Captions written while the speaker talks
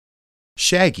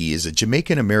Shaggy is a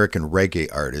Jamaican-American reggae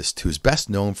artist who is best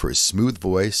known for his smooth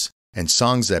voice and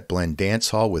songs that blend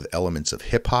dancehall with elements of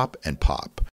hip-hop and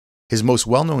pop. His most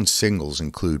well-known singles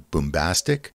include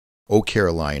Boombastic, Oh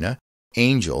Carolina,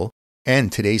 Angel,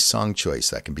 and today's song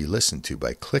choice that can be listened to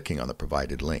by clicking on the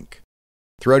provided link.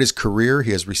 Throughout his career,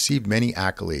 he has received many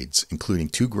accolades, including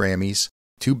 2 Grammys,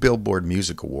 2 Billboard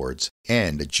Music Awards,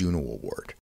 and a Juno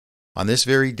Award. On this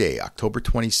very day, October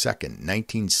 22nd,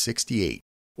 1968,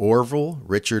 Orville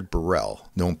Richard Burrell,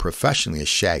 known professionally as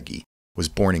Shaggy, was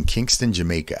born in Kingston,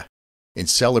 Jamaica. In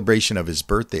celebration of his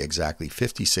birthday exactly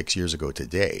 56 years ago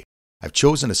today, I've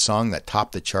chosen a song that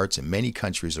topped the charts in many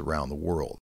countries around the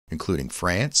world, including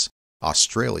France,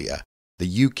 Australia,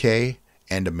 the UK,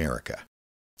 and America.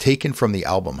 Taken from the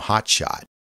album Hot Shot,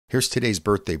 here's today's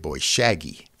birthday boy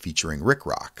Shaggy featuring Rick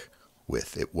Rock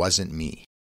with It Wasn't Me.